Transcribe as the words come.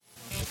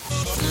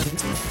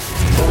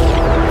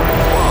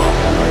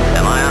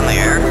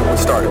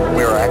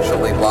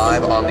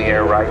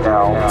right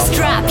now.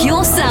 Strap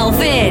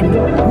yourself in.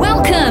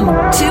 Welcome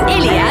to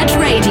Iliad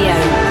Radio.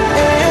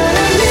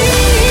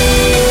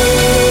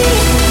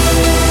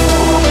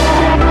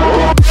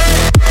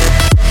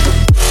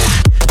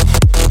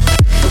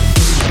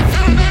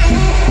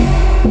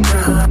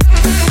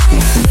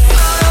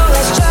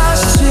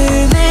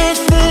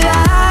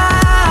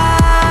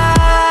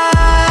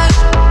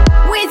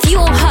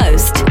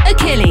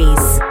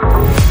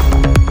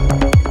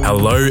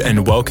 Hello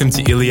and welcome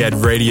to Iliad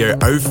Radio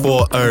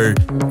 040.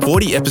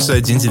 40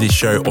 episodes into this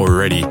show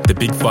already, the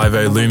Big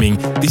 50 looming.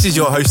 This is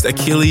your host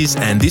Achilles,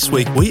 and this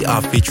week we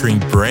are featuring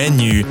brand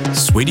new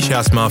Swedish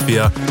House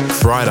Mafia,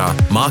 Kreider,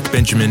 Mark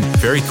Benjamin,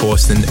 Ferry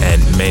Corsten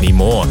and many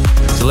more.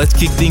 So let's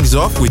kick things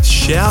off with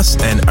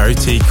Shouse and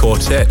OT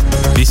Quartet.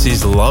 This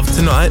is Love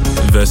Tonight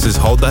versus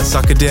Hold That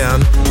Sucker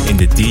Down in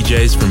the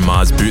DJs from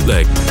Mars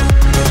bootleg.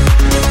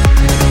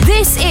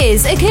 This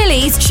is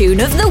Achilles' Tune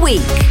of the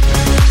Week.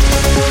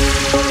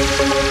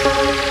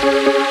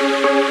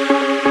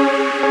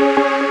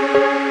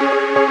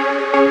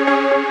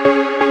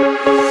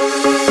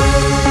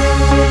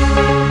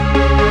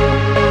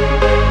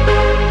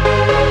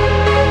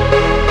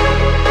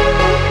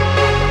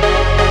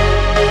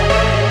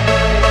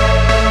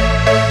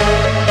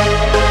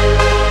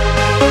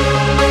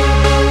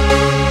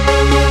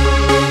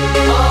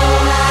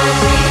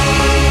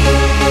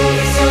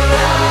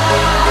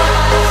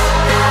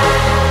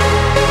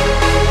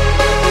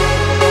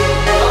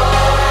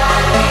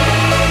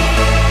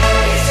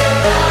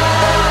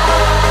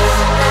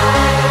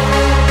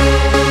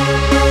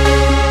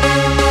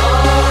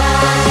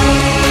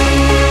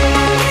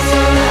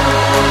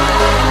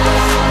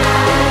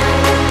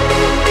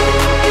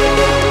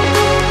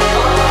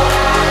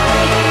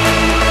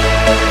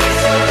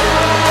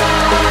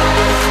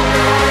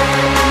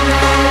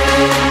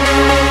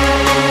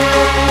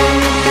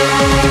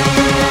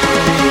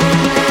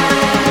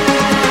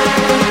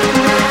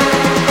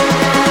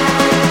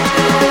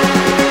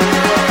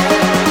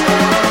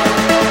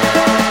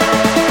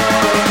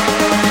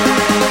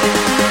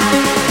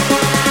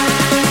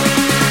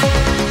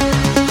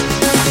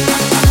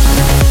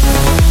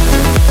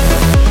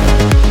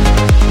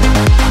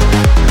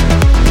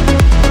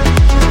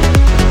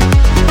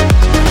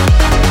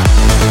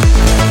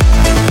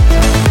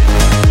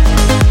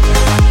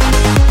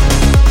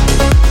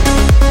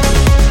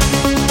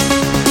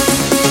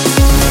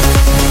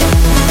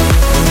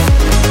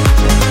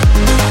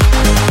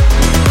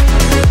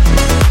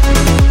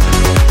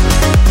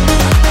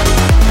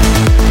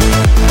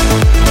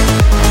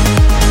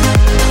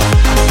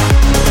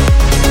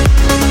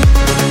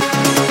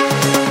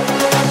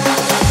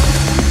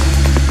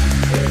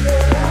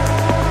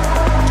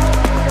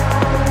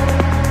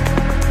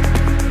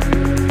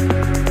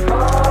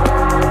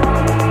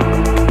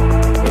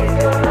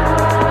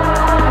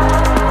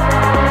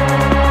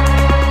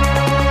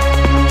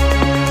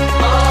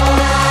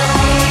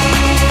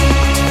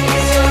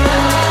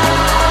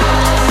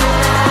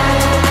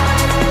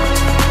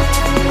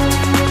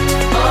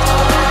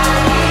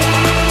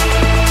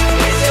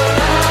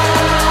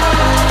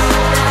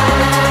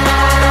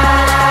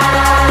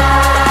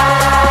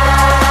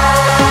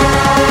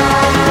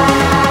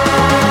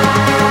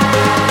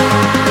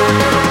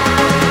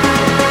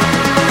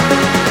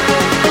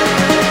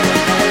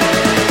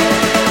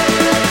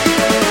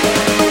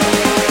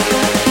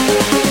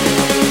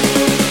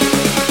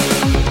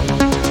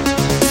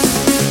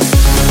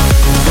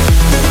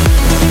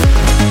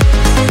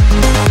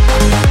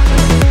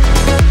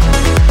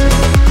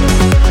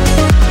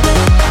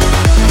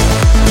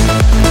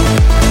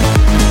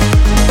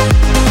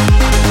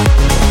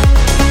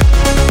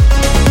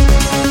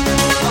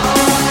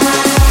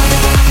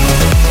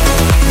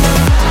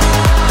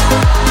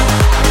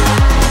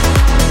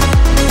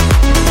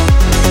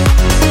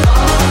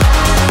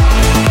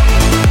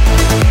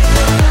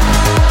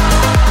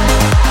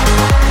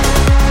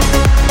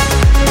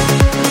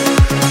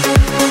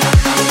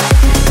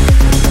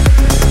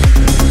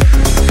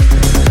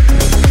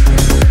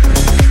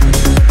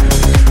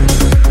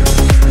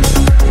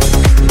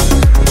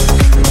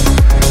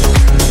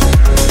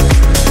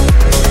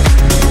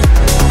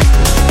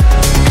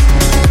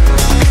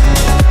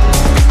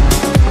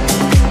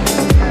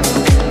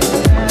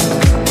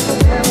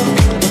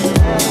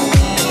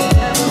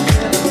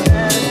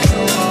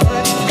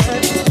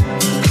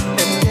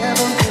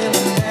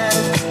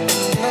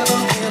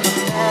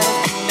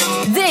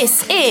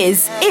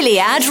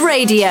 Iliad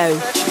Radio.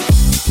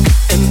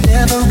 It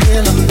never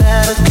will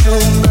matter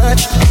too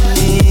much to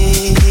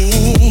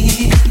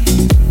me.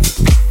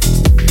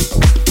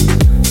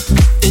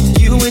 And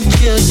you were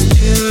just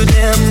too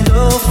damn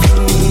low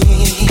for me.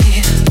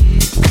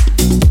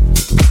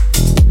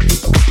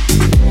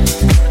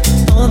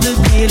 All that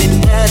really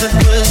mattered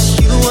was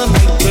you were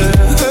my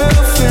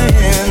girlfriend.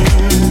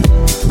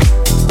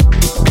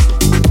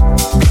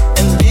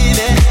 And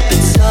baby,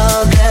 that's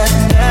all that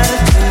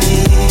mattered to me.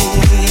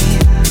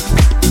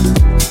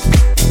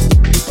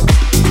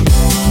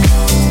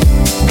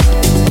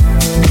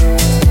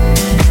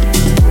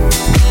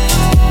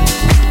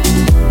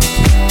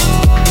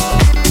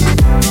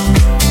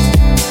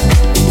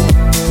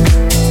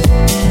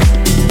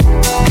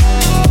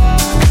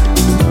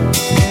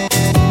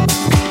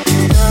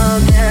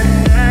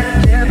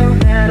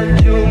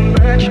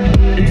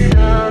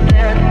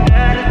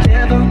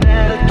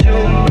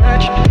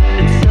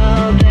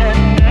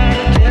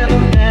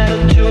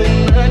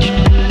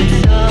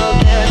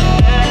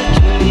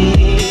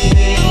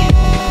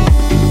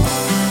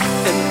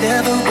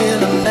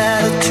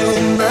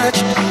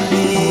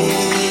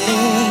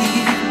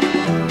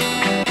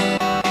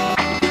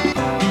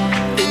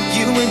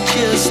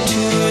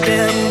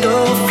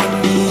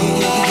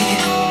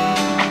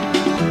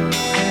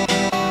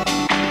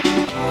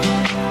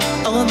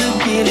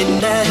 feeling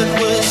that it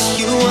was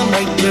you and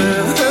my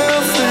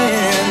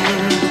girlfriend.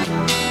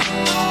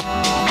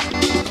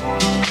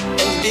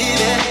 And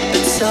baby,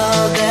 that's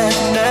all that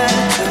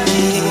mattered to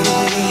me.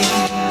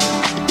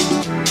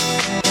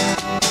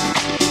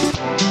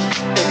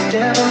 It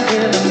never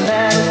really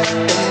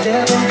mattered, it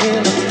never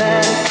really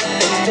mattered,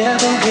 it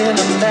never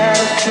really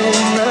mattered too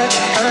much.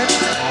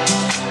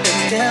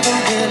 It never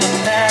really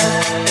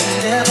mattered, it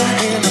never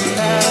really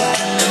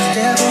mattered, it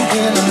never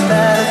really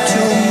mattered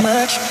too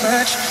much.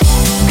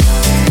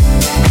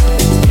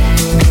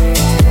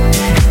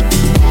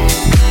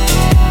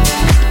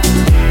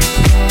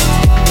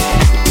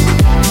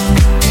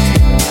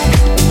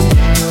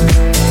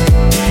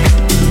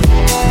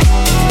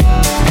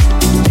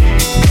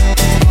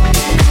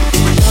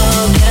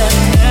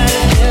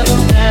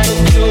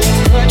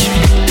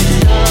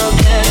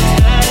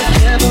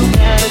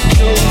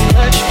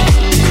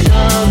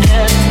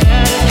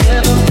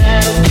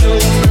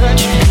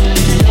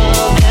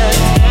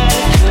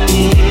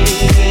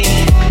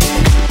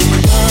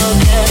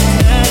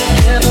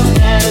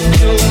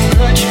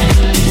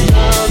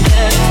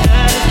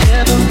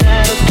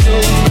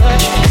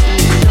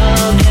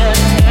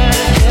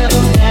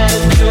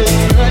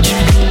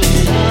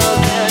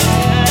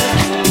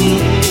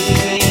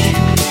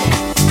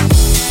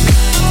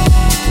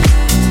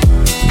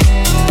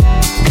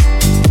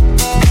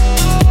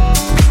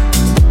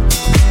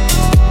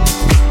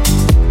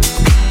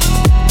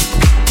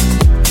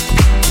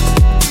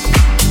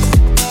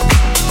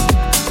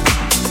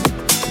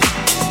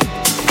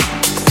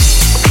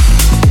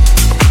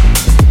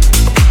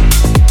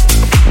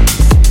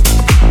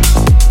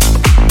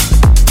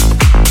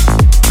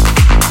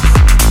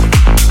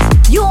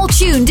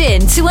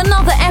 To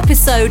another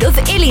episode of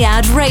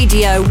Iliad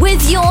Radio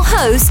with your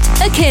host,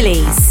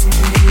 Achilles.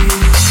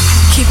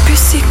 Keep your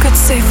secrets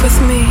safe with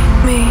me.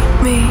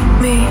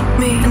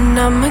 And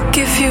I'ma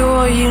give you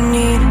all you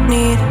need.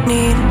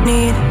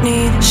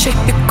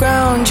 Shake the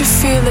ground, you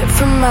feel it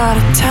from out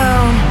of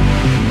town.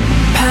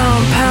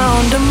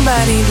 Pound, I'm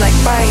ready like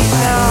right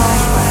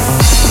now.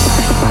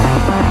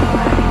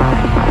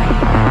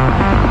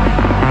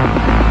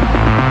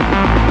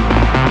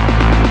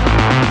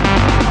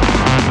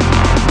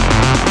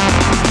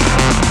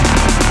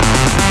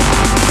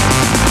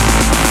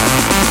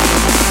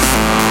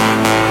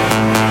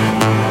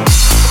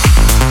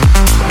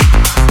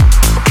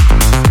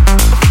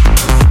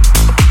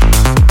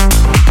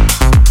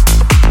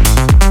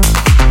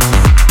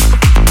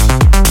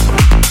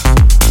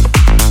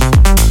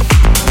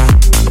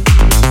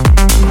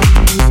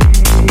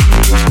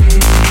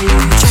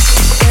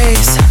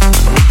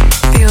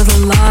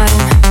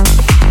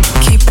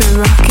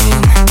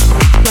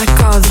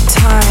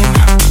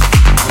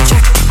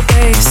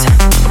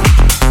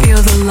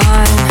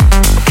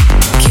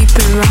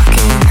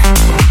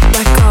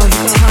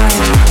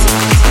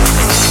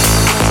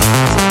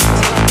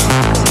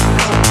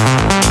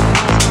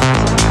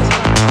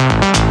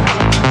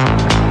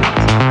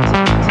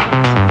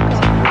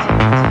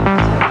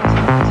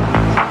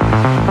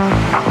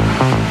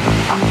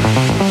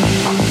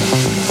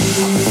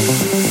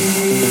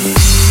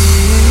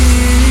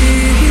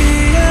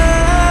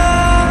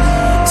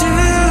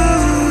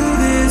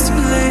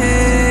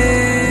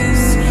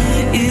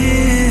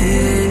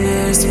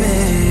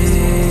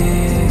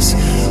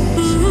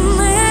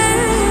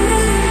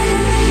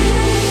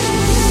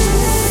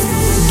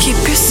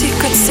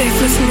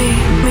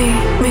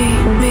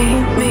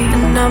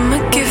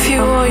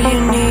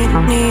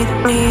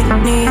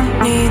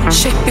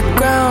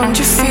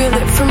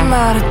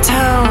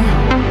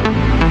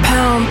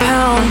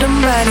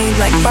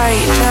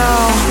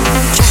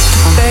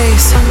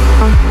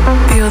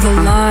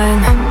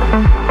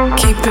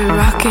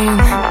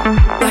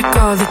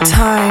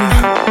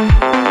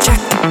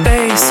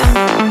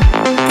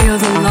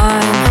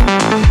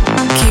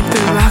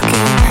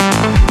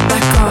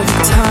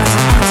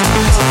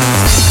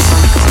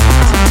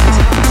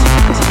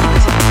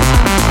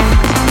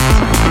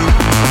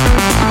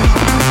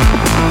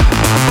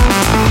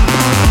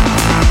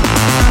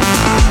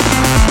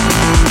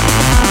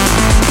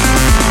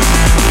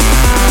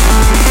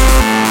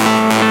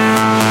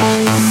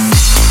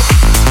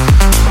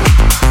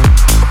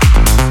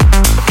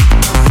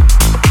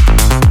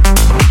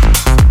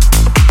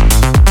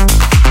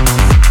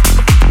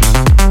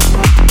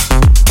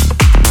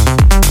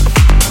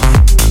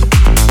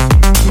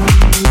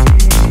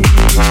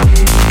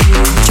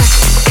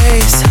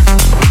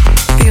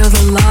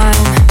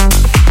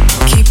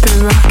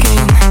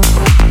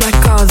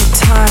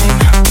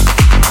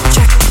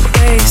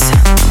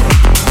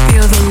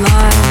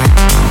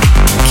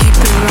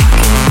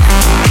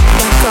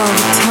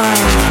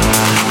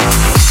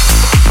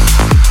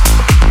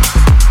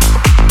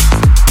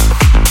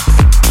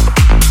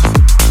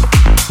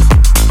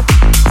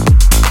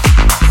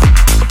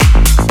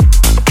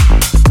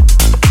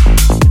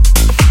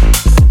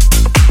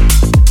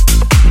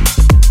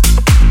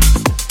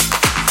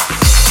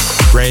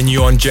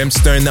 new on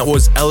Gemstone, that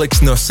was Alex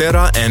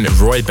Nocera and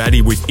Roy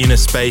Batty with Inner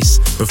Space.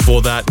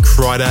 Before that,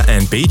 Kreider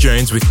and B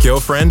Jones with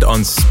Girlfriend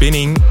on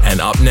Spinning. And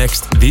up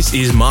next, this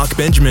is Mark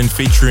Benjamin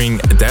featuring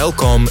Dale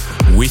Com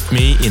with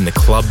Me in the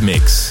Club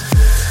Mix.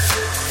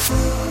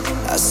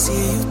 I see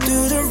you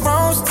through the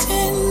rose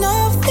tint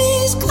of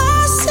these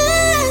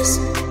glasses.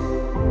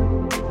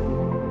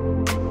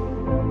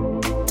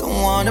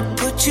 Don't wanna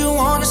put you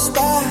on the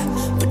spot,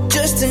 but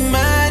just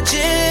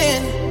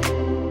imagine.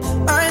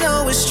 I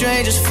know we're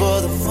strangers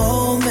for the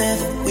moment,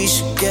 but we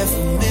should get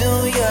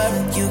familiar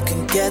and you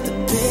can get the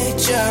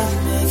picture.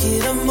 Make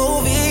it a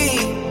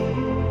movie.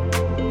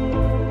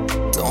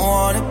 Don't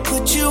wanna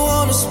put you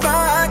on the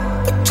spot,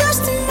 but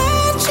just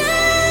imagine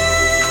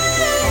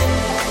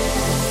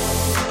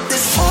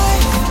this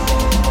life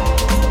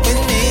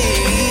with me.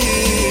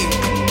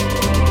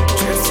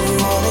 Drift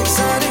through all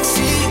exotic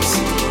seas.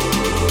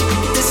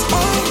 This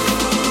life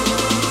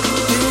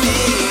with me.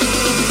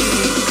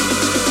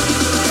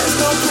 There's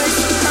no place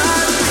to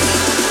hide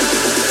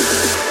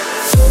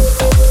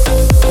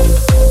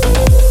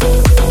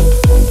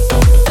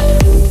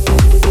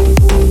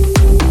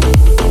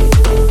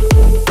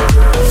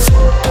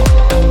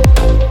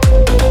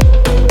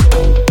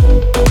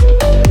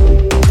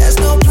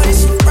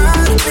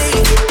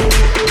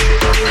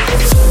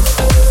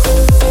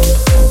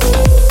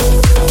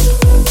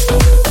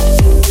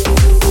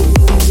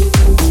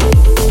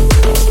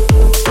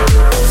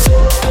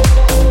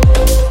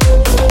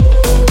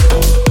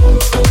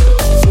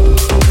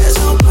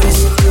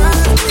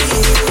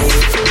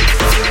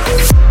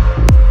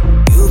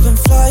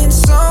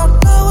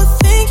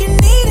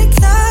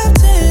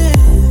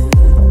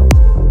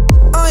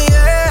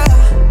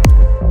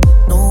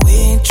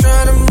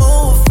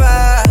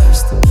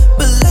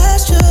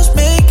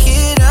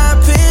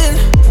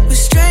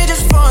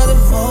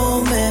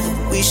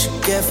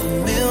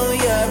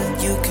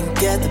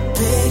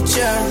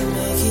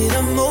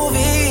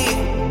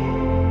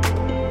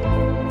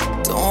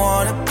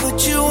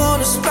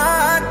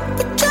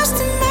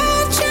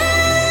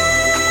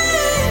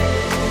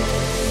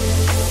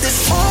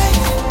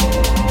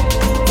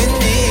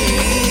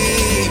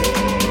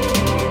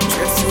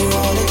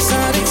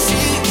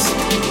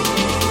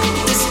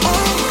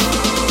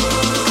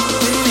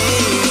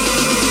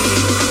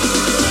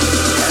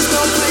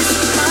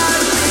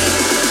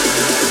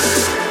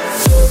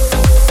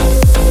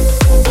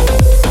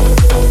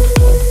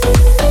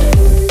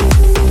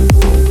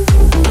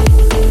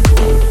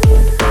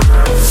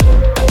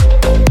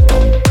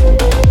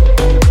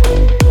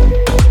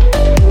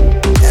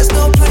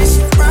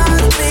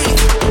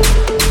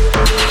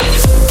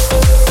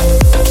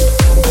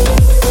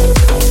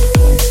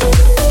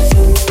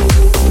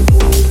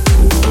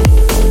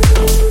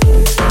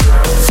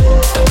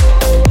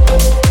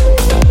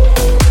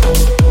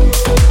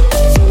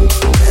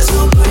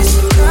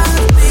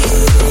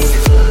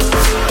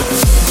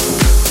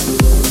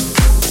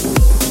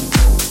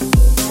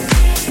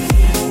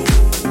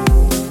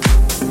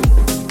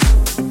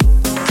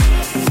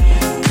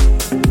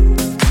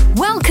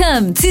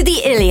to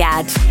the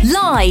Iliad,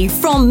 live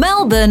from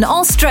Melbourne,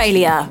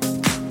 Australia.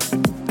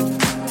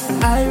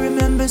 I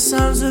remember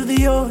sounds of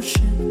the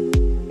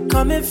ocean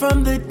coming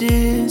from the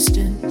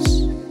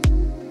distance.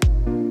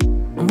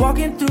 I'm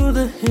walking through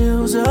the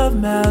hills of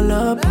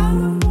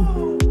Malibu,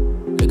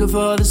 looking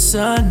for the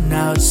sun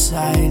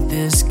outside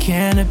this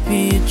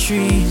canopy of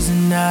trees.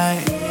 And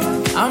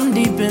I'm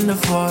deep in the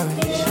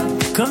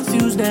forest,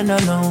 confused and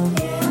alone.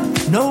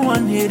 No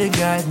one here to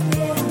guide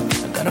me,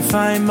 I gotta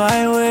find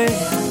my way.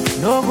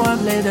 No one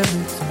play the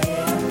victim,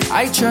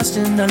 I trust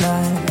in the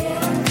light.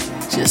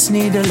 Just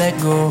need to let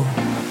go,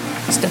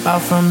 step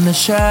out from the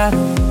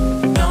shadow.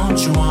 Don't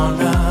you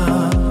wanna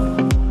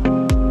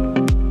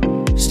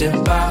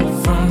step out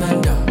from the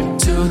dark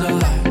to the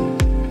light?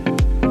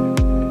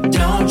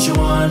 Don't you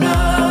wanna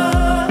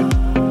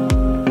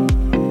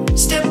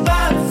step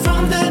out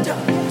from the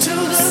dark to the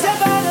light?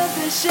 Step out of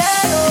the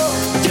shadow.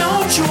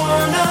 Don't you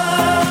wanna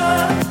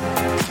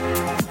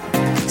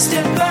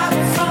step out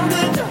from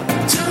the dark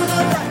to the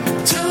light?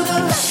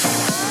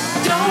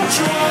 Don't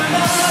you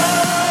wanna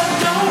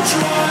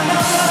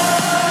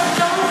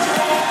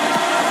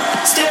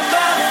step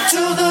out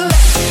to the light?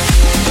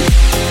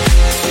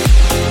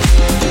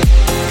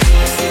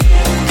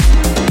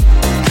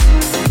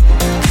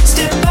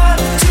 Step out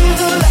to the light. Step out to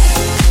the light.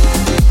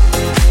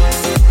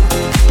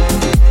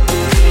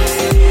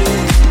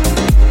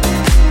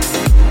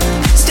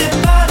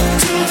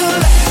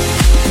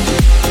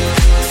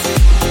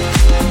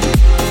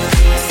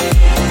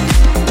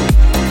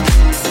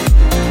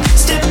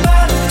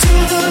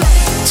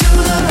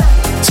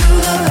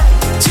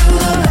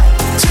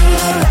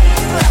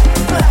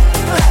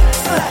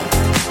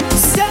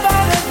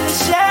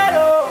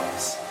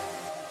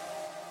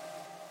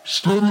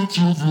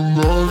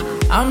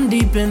 I'm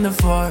deep in the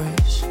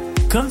forest,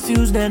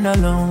 confused and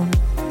alone.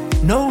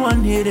 No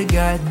one here to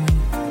guide me,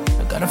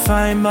 I gotta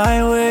find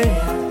my way.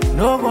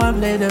 No one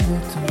play the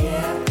victim,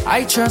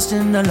 I trust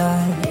in the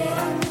light.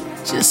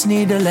 Just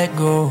need to let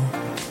go,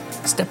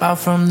 step out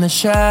from the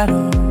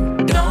shadow.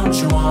 Don't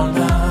you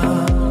wanna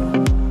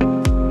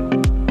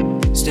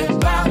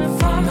step out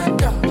from the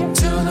dark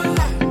to the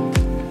light?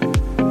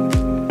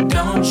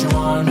 Don't you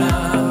wanna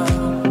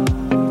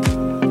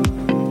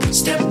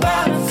step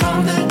out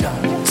from the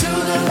dark to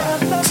the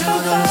light, to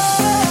the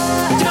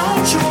light?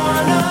 Don't you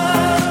wanna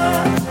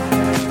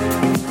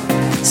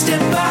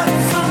step out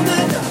from the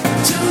dark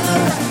to the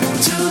light,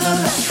 to the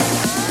light?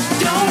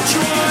 Don't you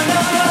wanna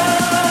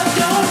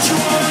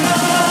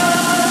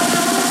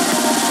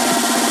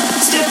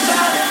step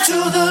out to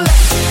the light?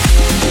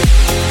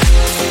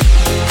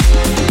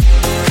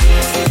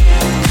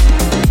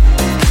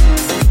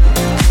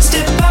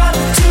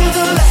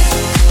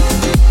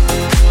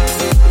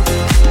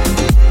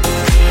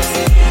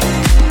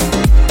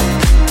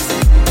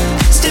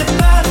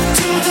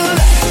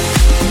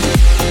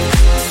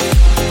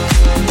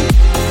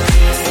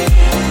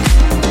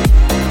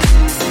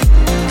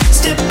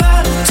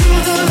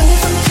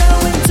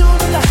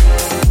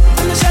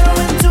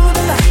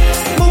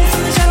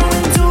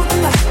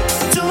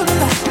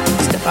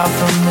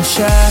 From the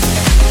shadow.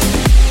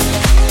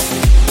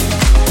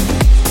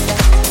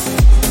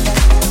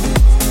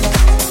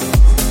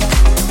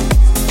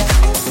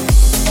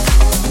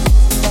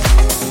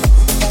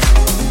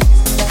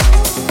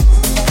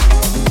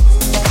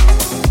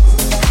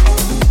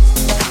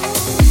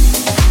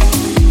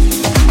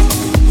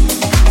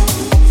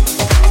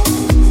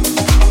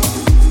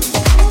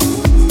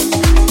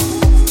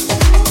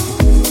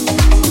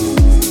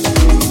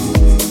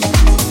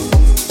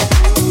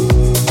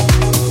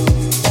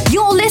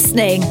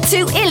 Listening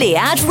to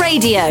Iliad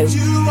Radio. How do I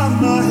get you out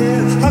of my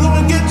head? How do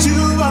I get you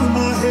out of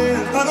my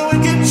head? How do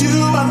I get you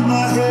out of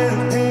my head?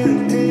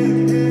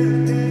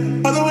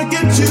 How do I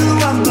get you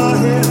out of my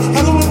head?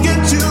 How do I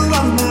get you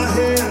out of my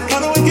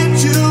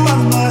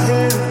head?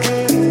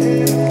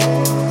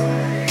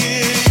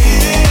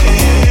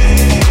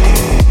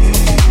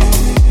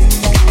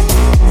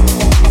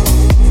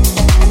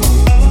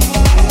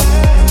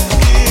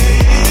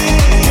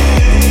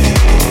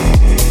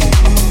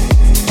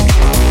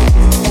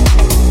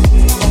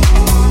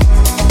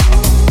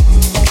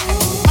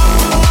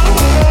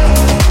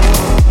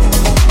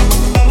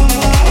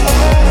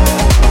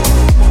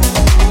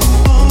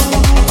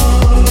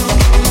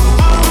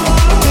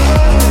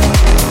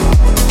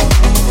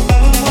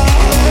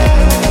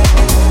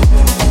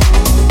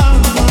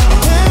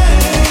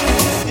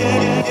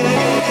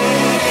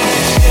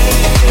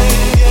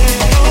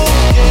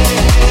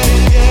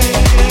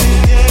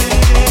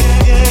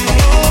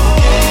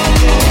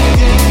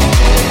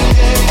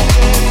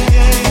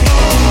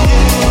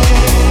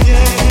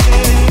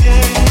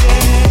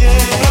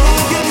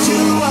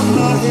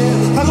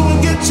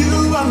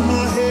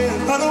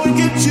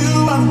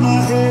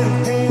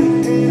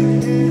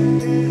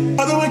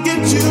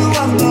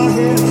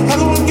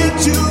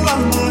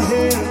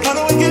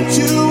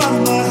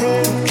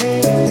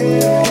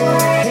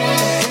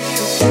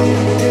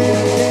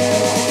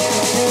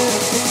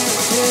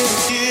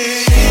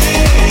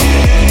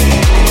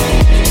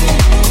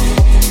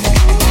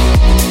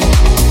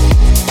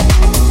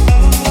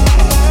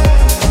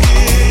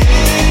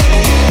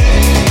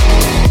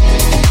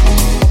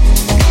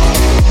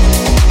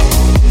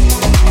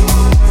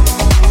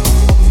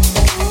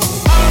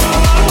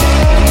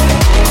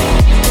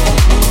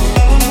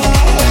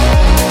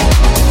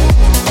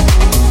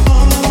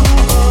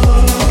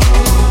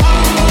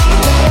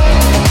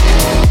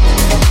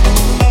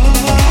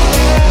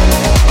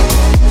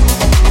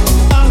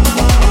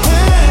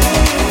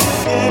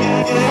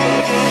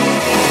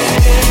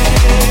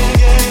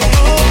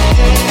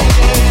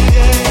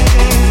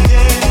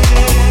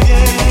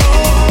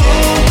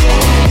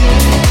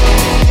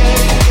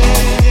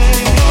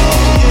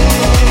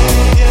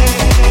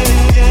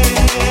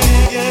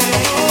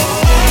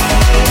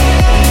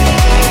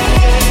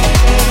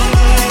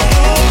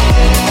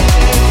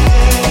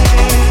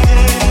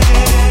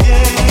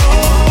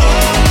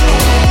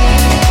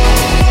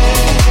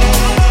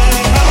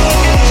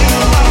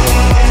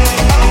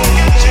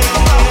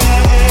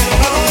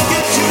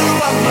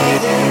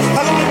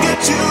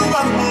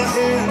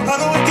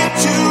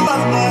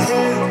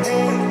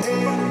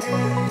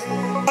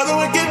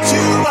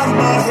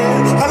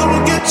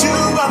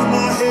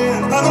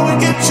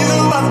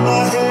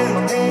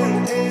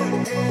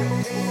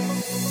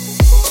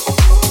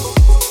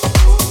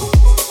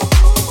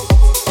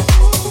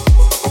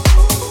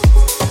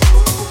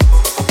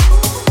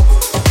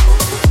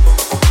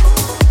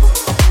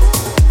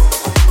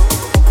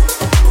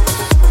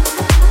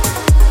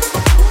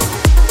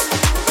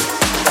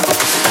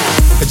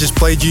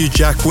 Played you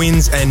Jack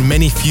Wins and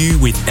Many Few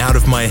with Out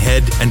of My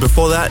Head, and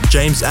before that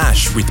James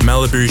Ash with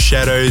Malibu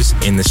Shadows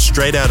in the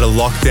Straight Outta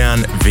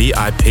Lockdown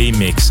VIP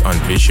mix on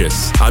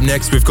Vicious. Up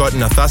next we've got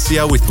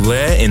Nathasia with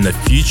Lair in the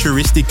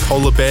futuristic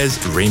Polar Bears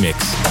remix.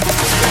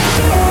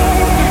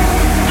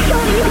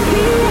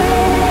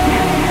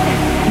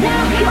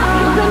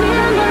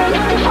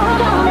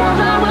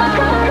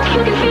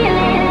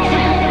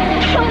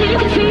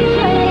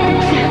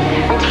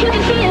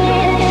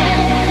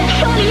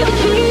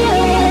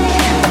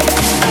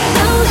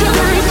 Close your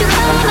eyes to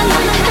all the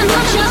lights and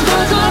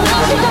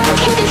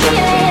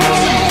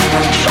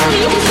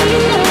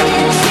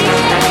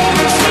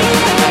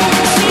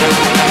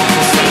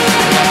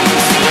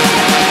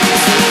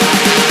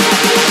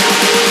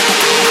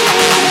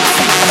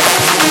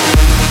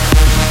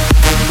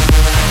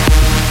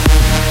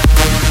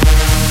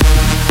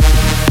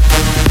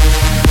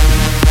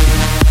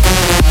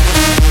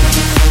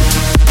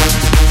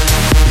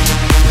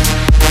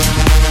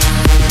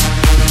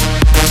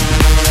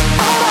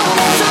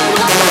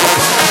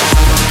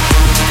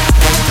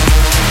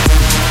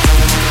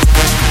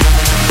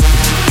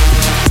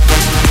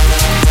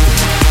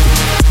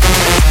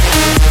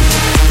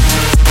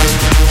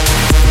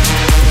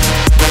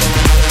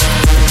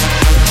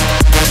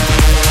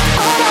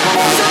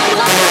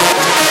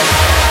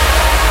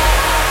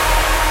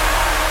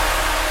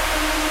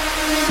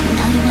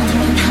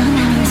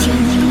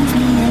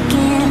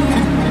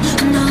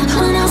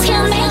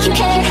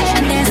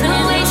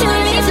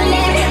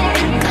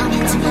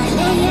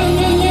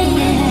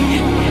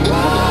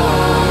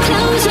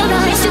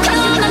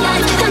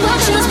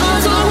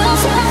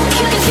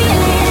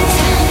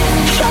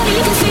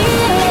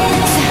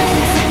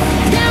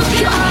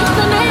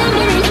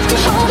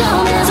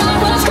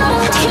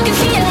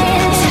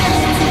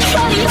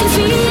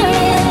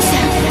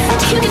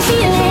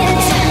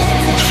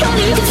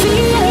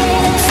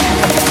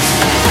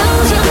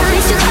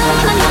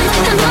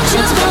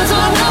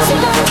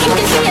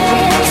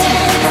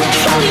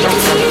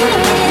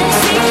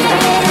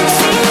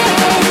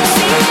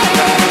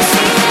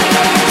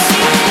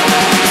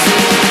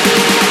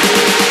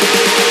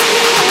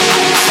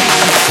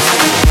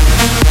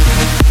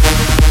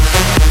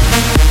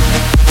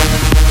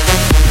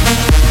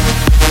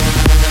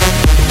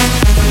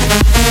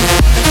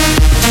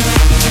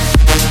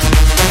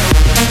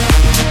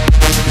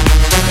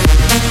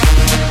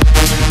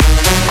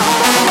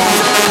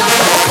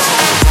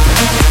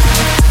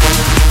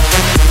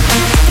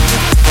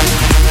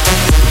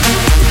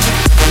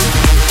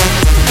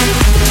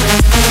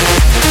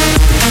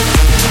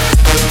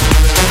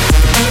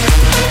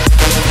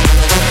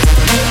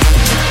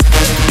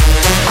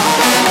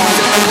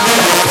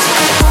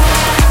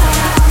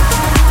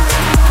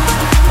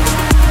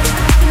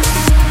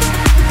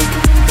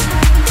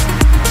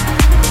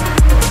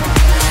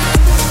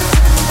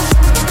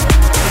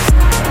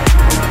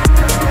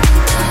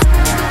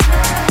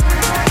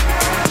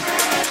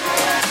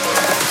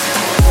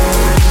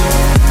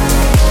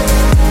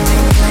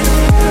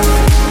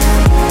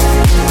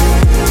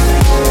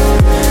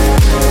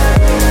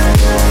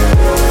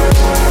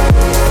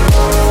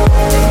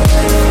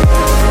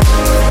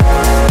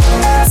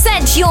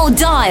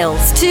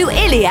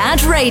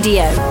Iliad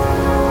Radio.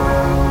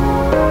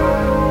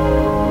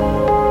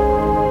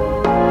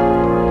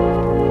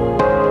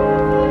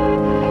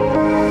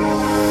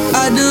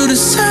 I do the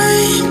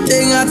same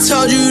thing I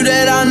told you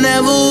that I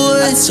never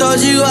would. I told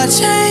you I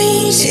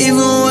changed, even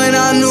when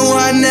I knew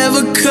I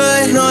never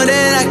could. Know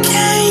that I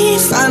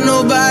can't find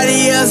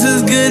nobody else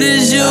as good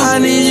as you. I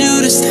need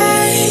you to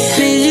stay,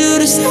 need you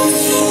to stay.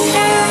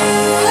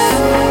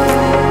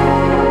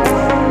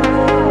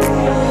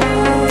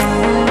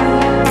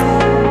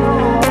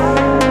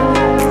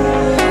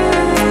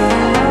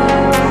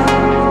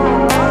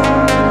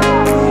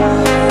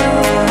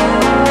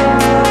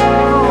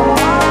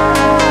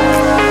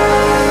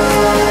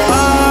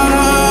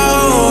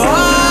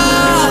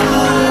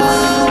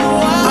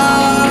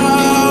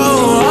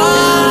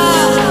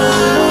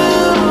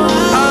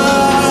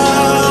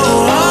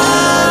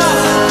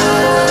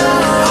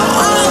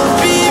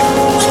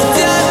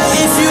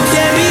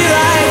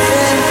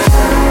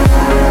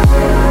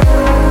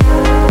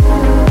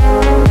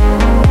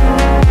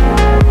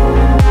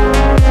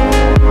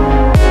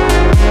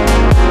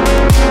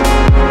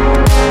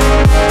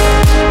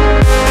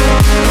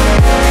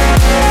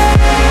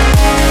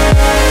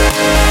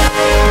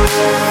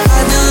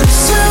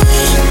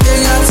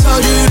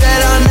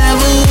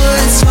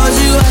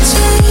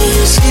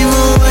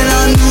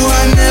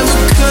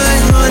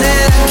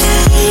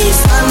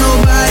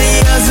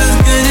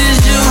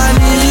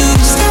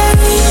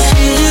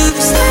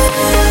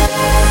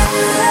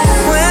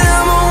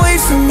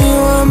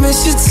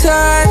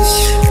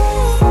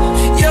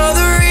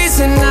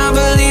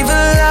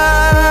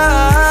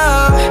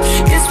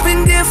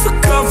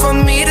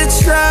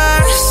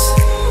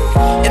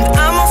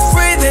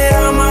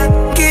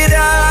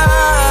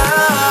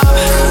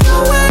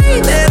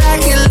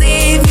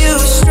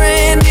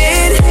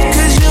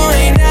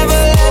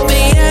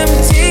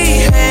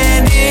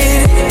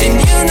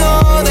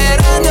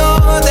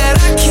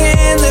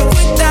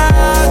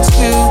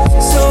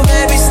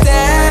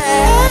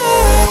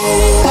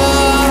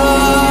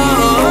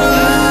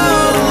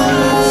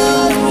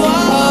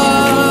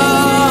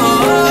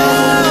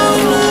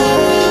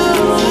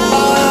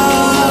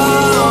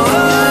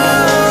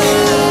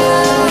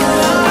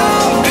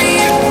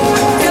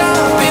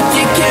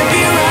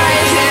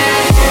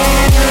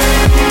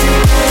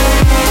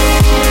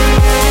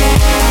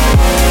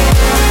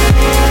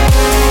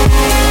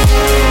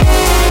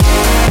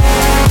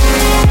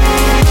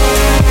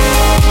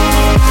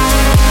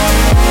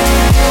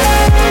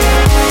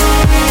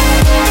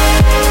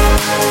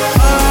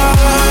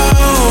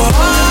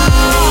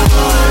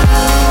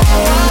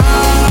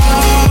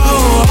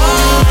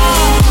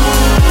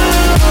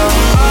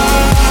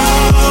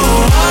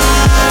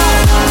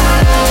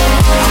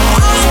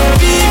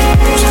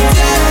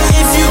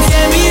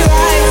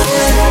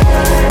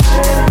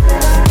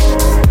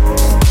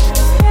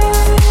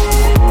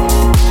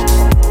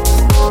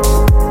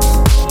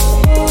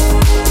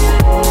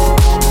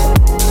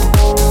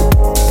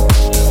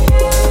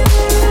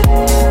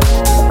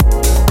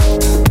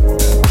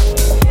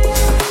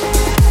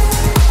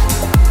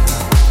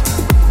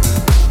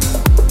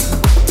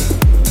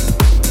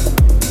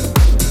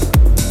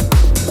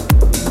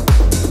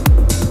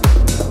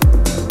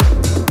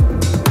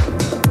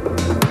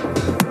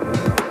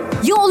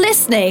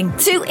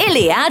 To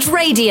Iliad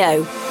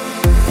Radio.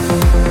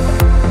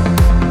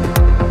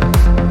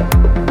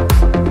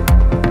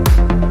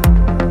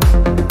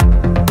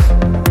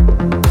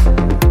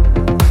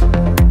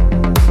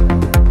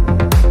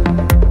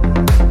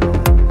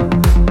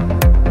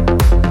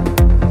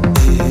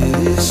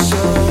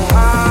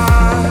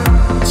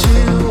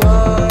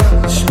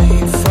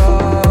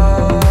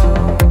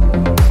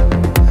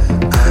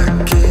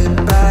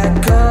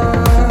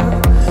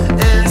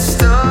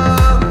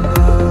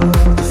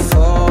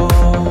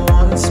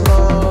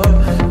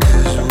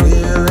 Cause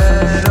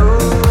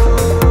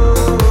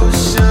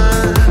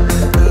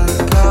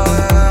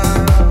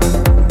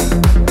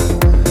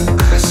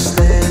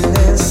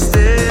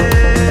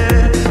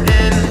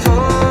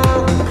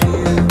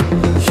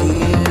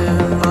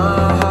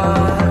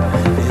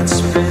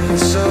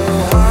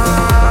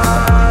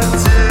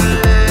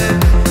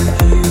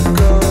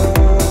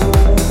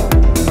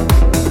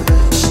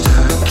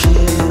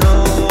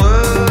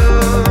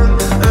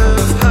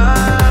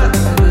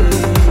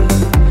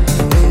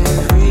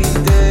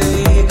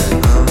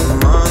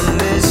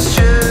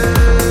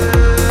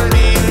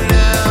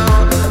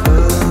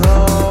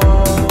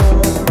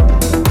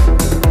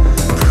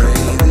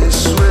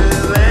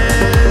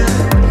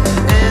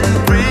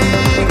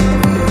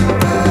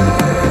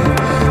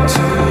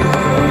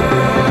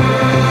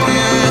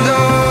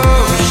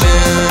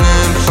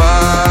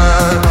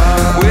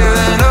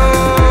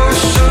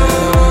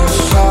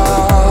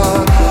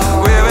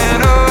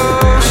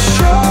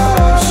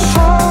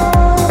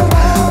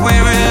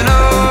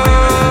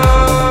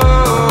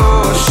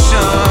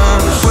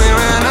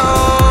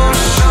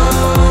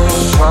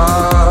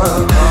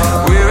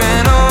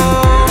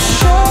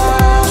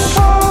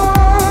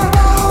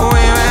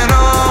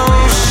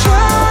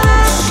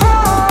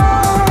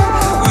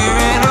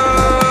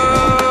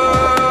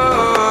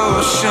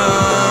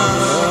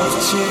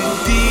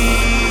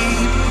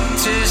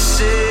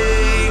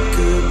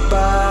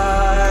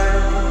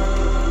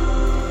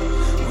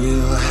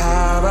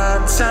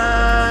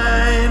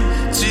time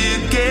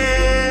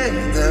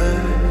together,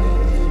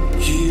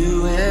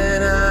 you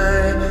and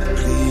I.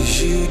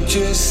 Please, you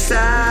just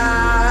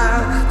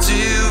stop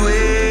to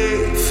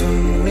wait for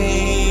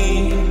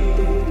me.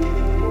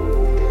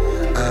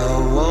 I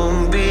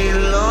won't be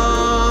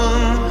long,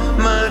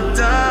 my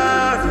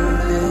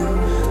darling.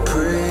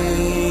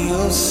 Pray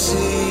you'll see.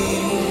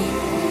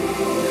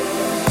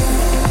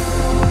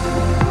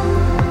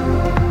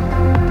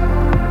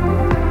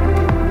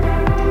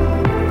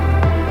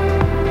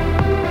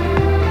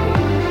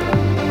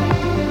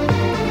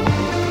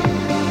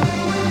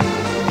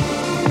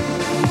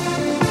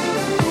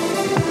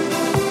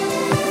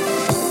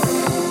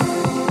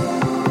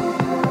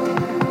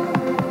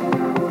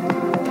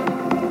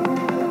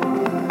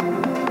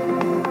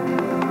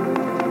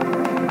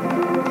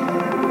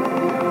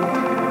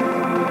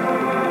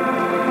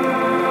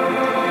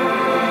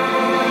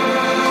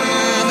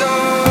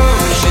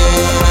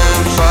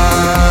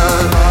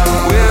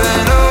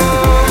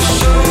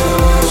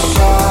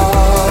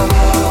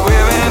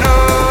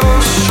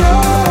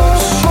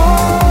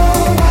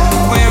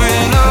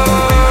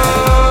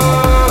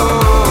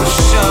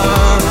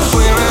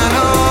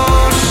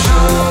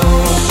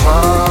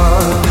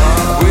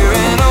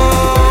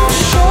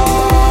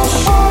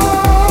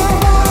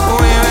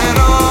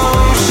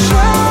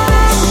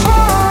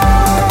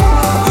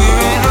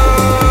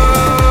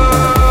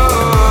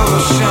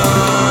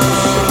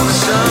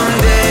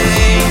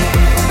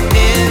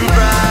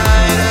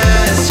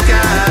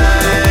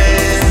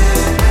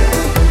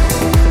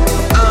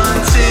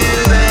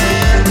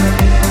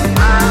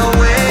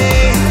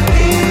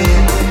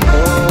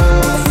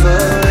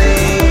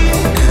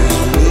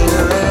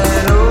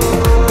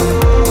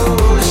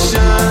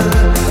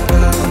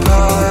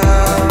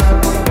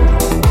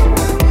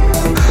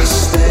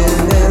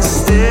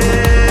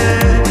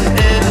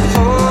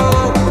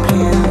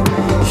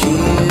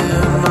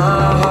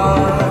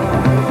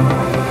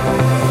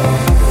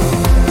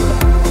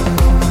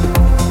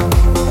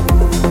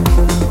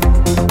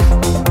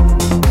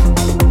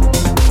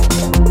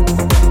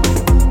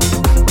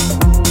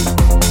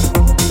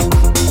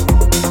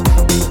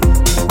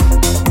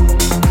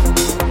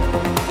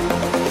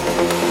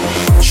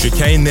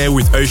 There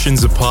with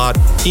Oceans Apart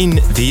in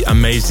the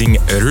amazing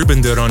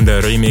Ruben de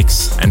Ronde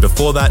remix. And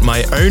before that,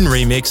 my own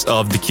remix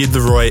of The Kid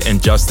Laroi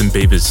and Justin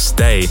Bieber's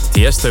Stay.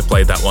 Tiesto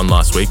played that one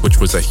last week, which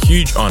was a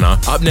huge honor.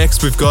 Up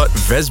next, we've got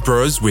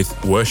Vesbros with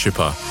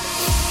Worshipper.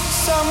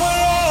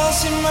 Somewhere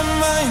else in my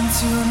mind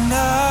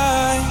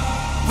tonight,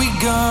 we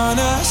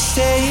gonna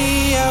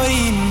stay out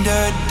in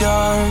the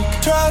dark.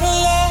 Try to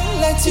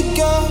let it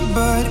go,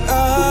 but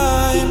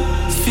I'm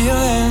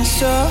feeling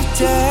so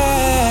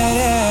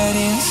dead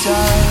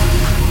inside.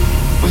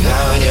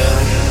 Without you,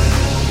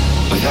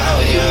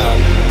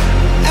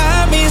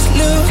 I miss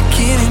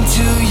looking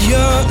into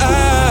your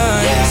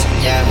eyes.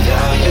 Yeah,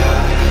 without you,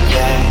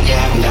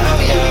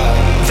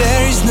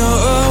 there is no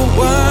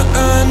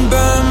one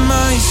by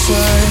my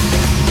side.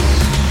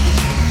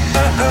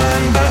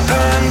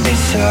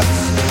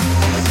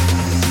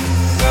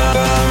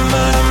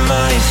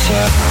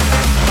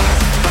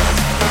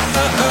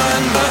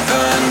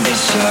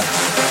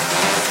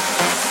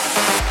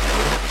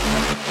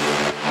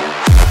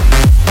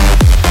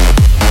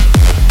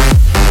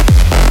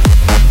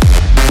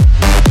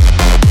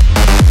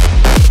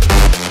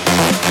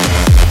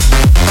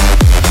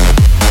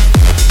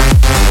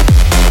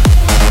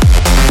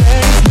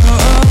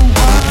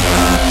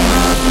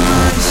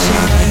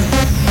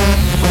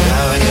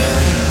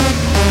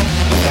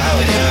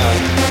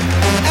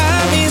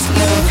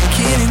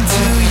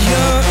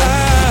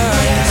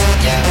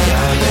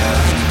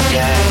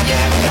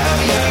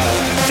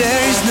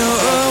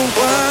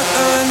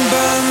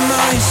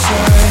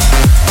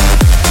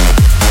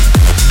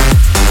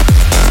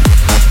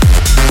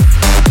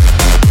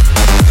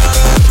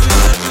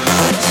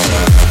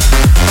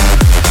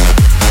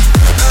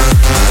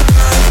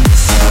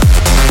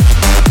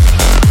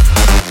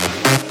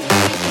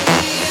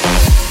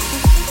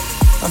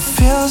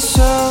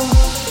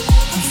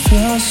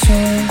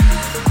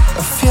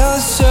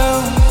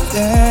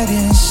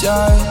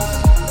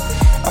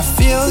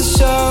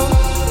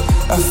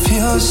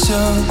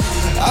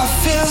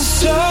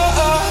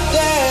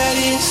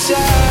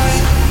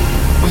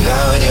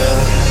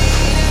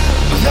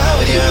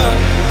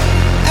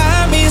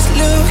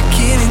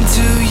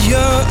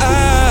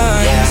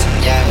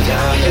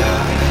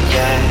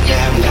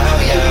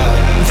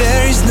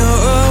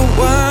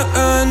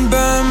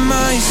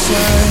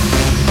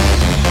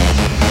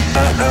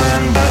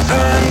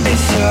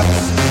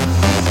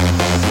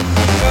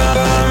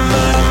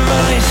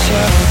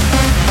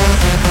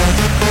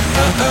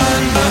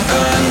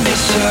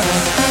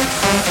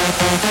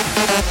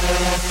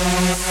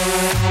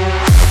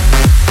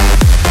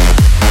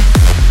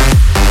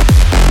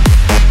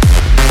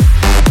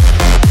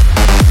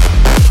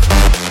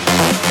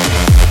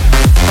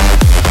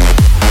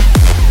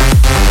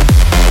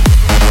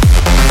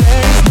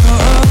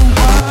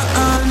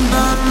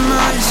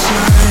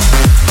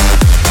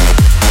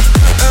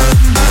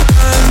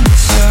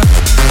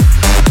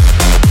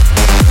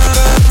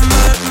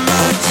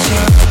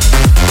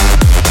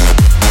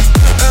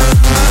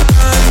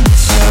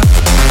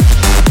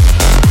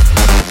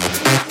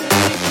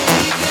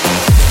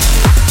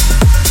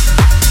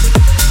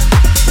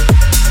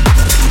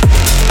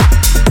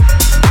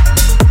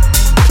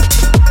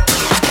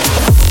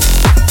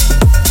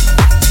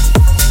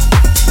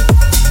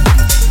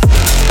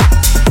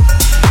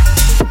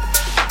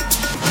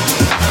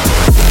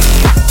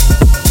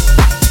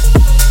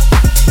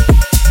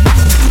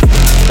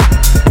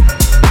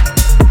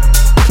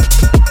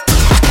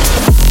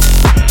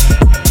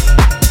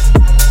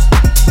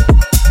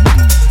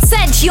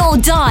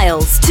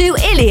 to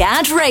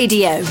Iliad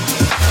Radio.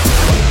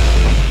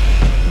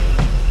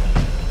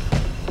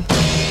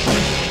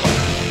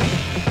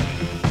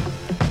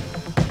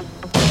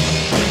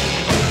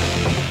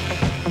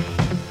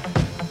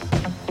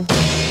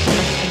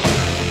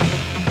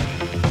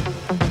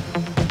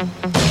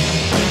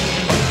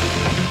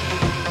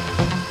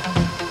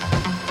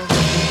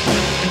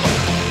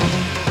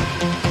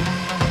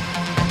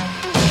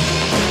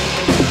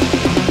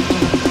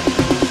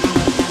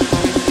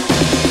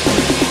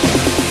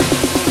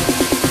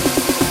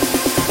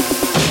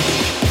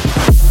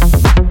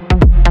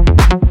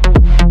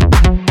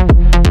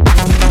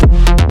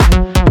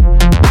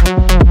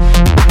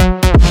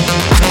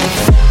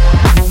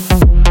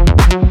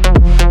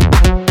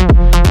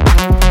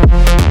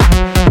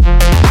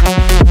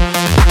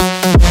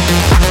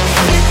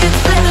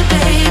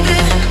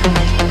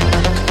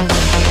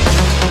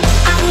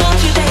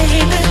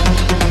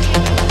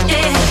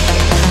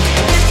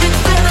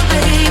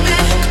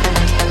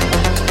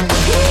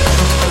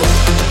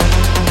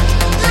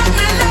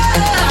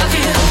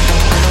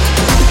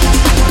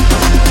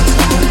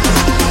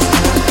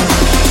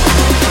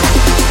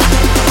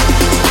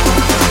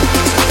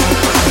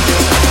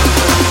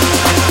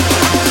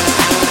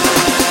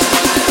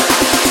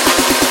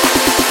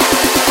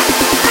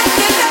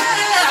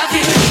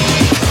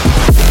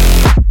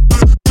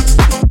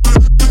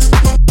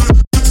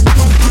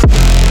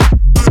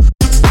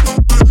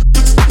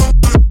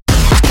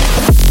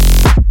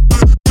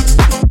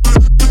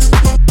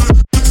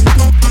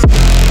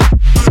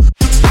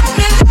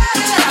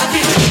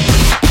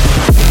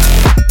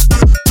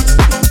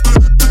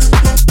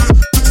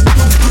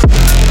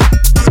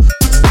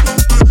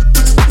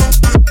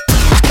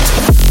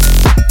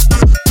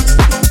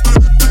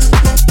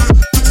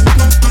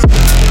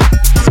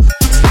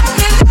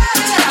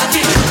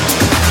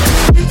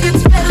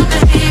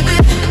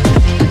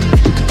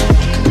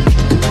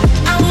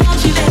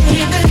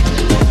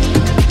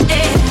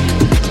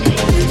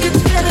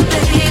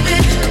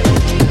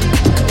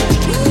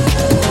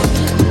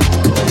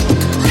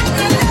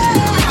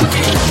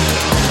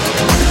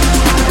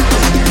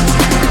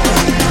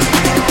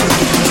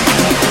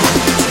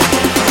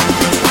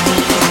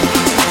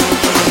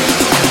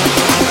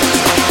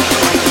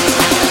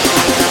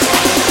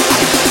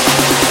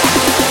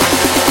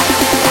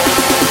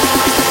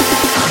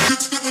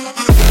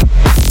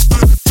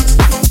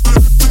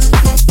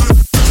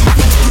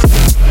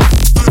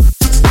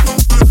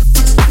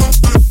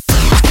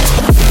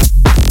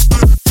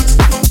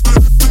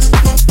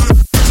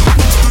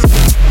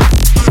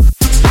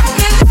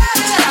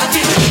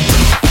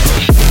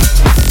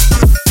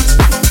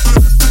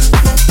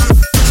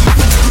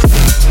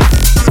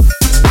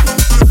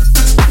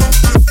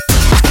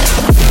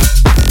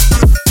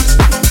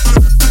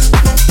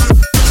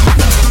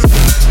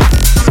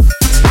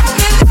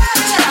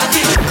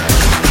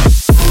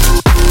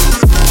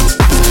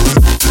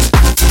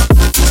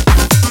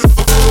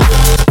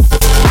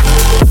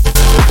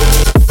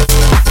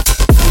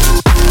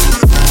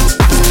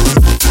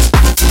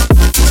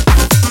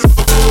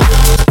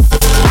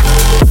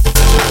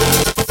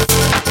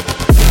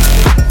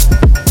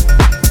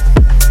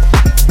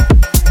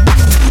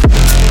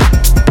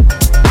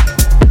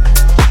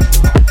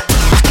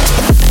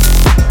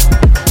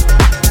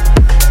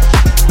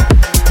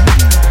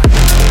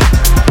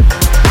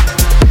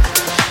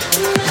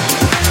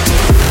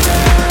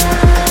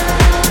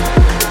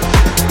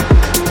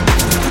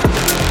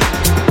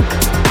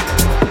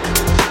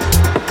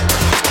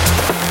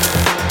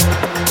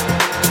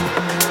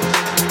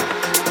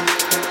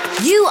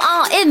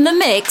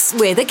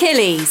 With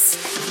Achilles.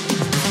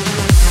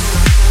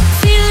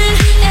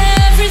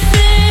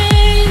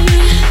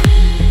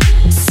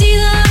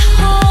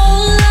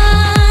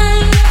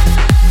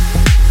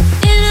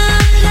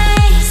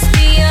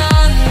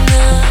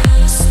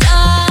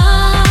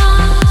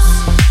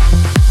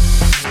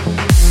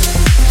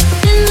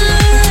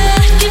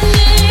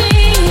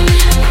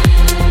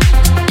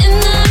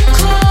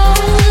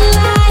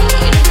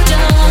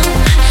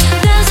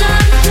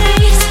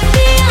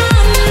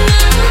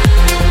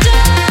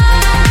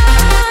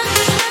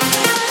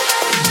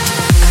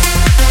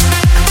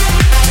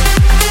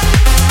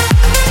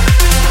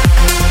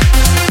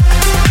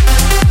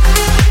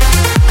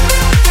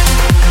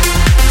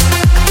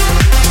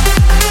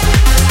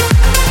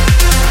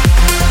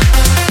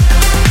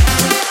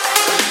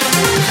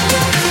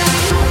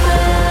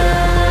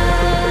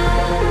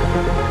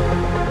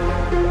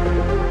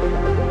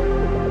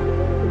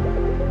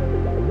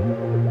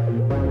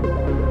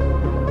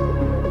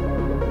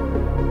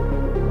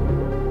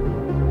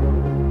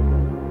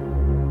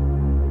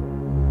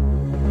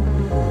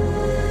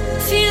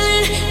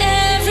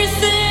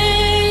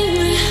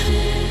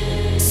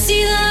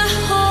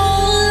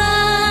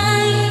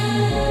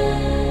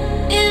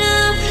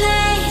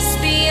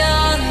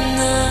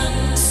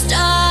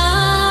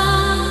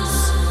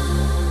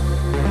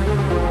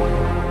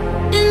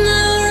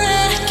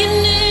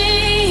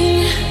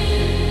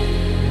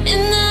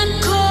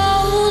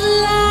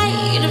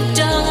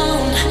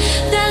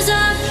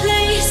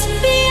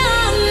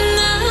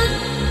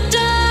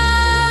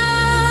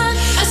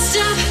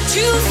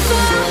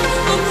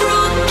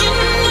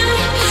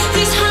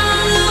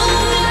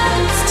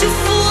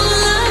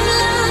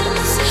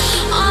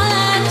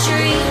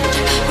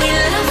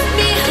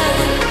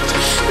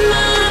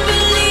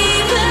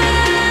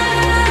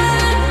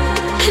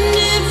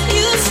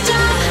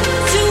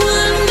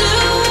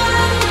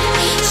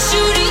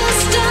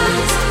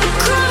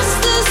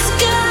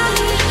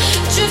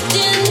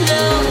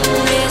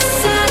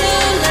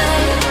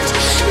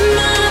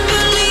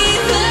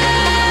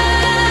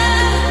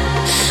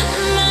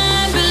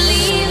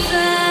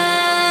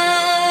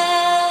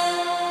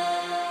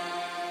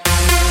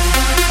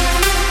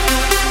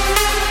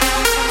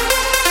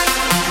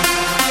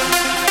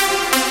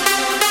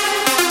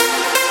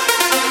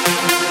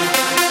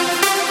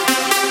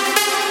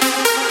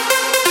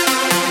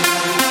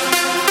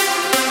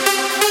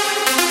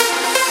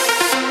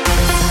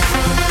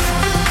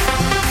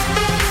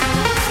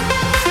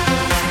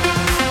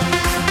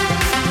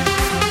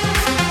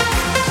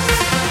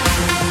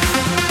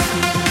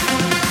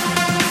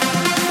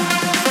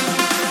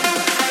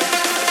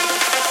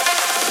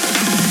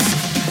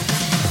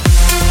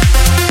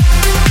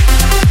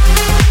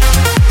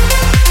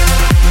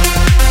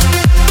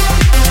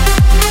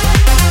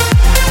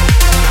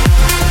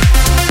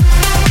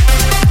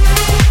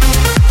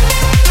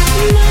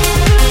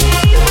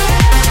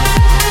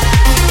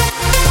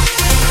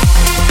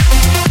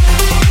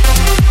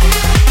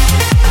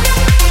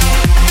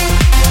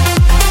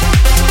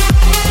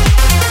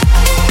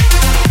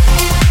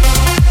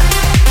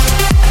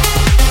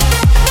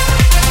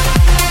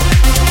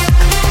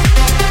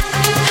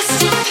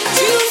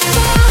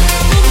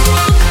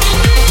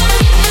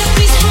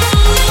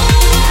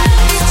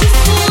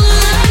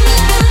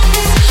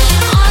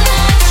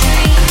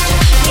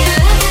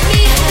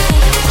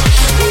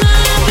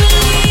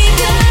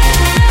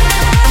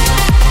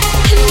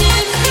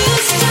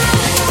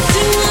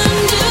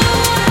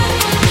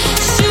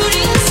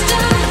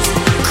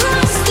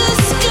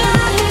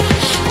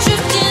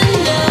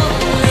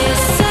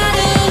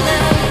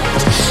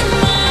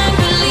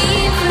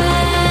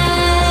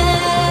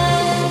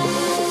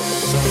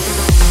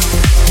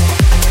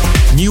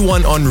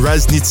 one on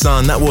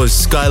Raznitsan, that was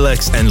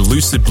Skylex and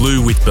Lucid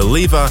Blue with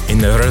Believer in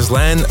the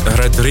Ruslan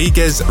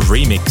Rodriguez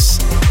remix.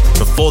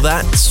 Before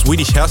that,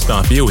 Swedish House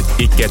Mafia with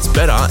It Gets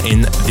Better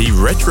in the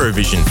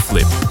Retrovision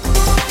flip.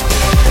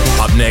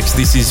 Up next,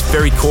 this is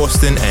Ferry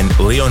Corsten and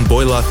Leon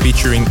Boiler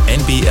featuring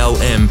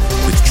NBLM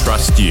with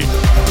Trust You.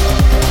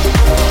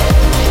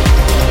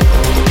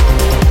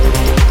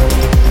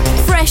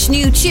 Fresh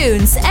new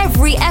tunes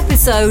every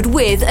episode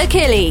with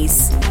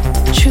Achilles.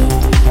 True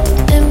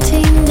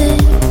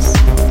emptiness,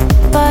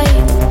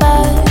 fight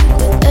back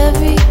with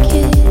every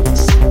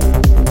kiss.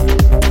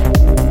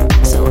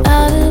 So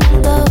out of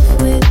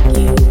love with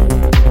you,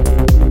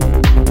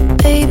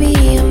 baby,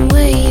 I'm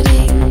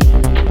waiting.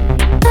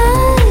 I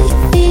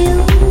feel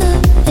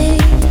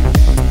nothing,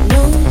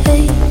 no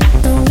hate,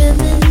 no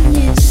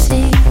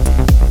reminiscing.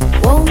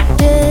 Won't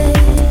dare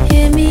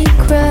hear me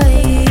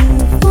crying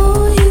for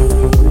you.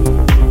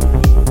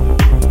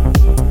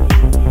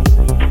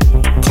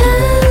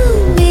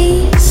 Tell me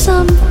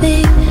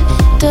something,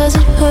 does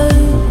it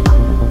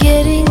hurt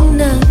getting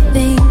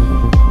nothing?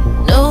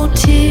 No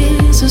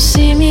tears will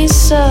see me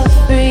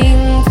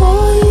suffering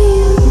for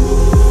you.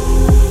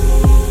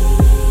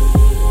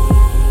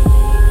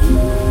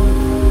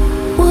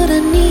 Would I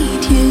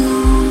need you?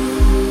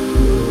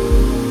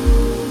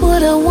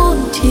 Would I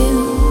want you?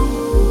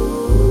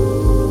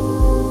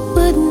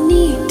 Wouldn't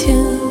need to.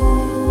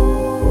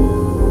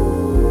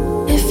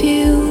 If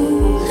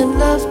you had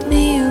loved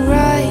me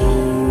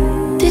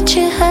right, did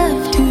you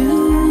have to?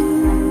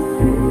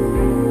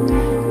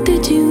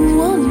 Did you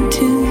want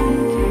to?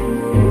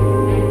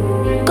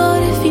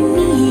 God, if you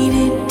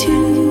needed to.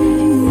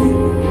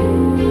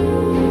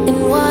 And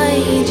why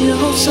did you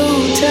hold so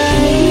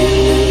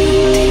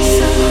tight?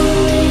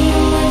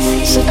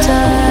 So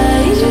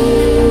tight.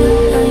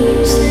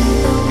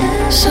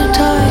 So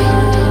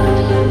tight.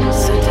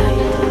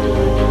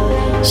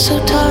 So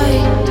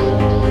tight.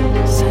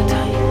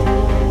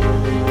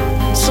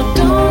 So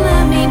don't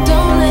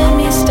let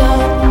me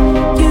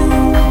stop you.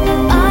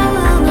 I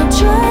will not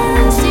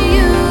trust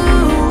you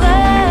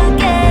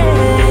again.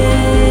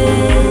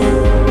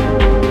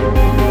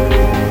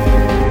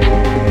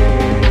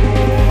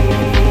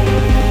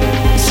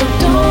 So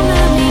don't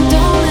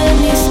let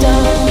me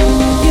stop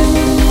you.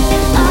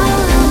 I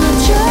will not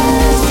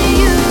trust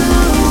you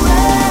again.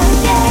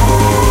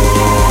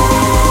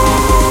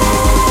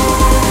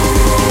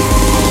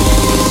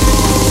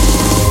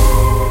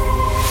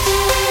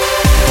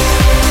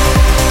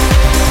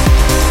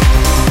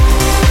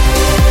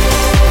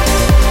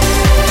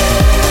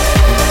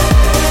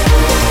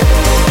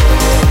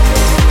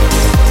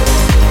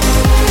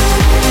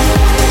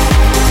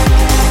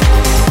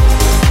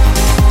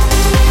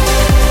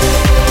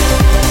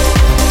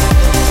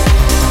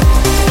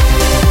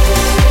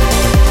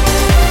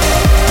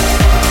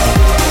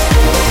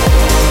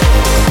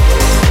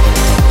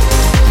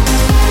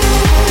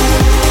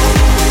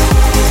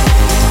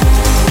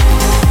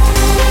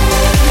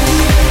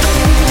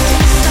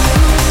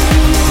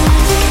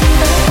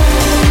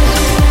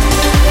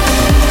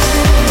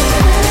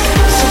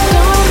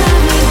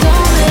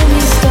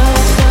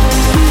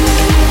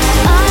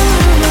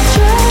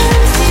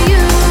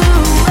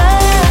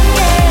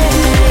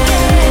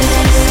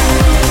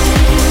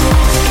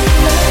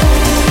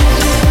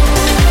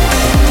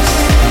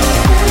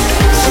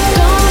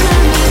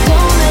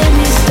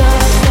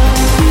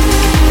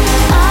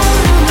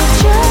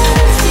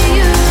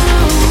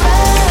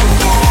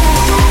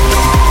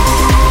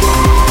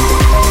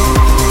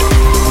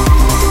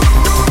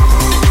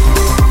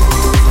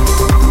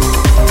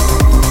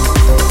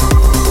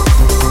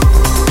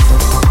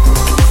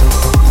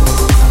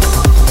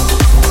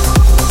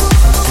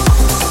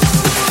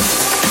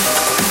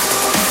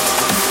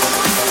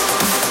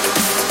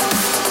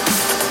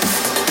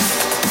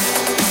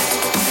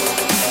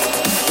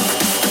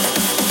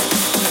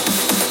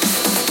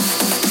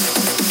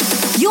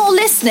 You're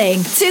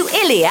listening to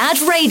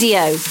Iliad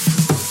Radio.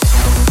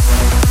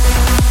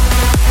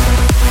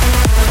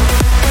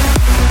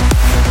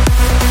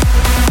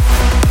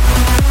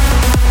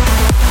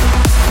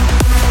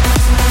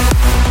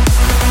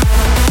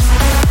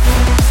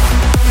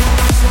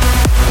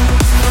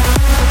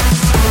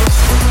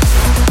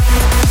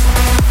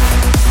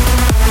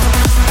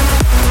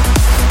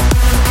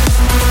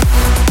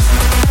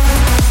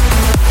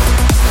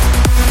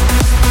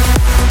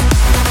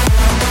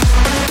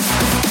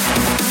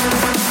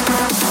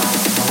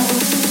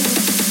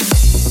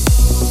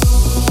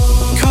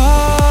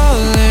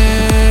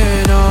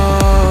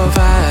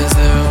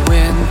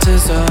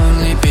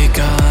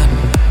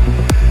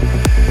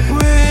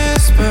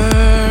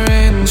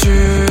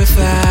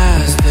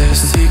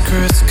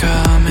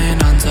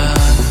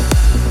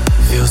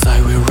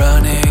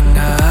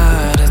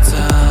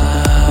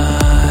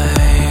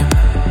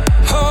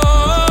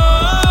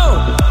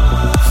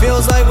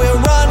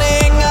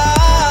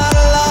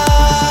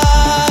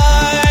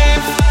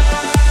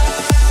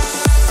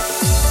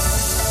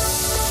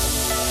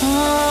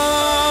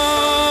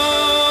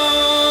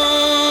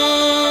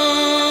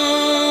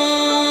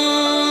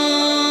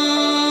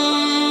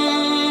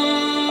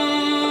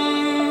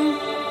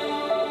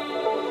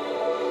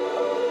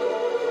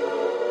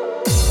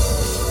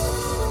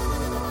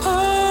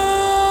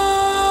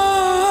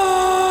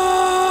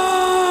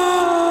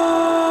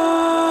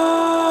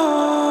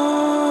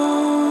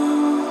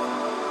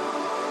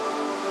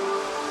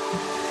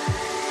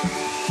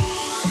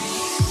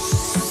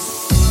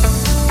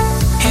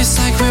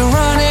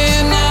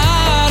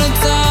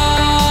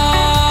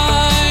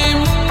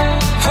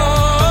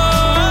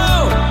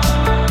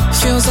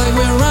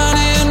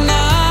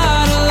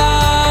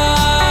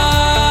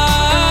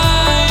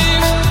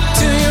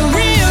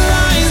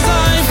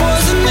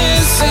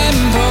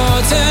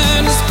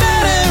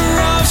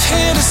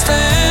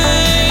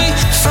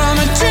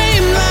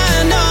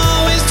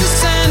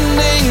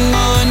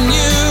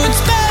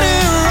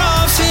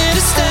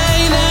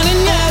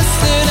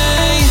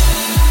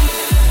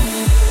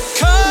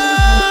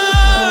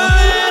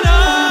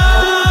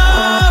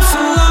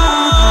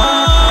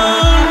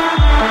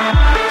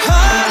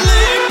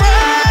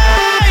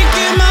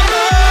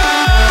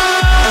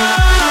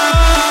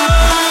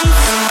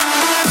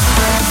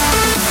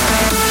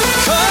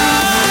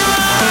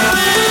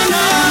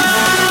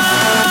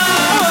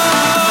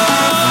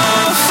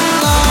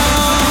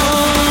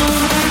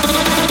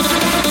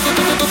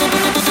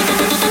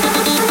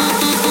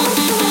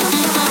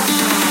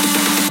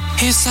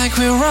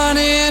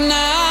 running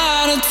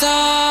out of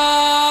time.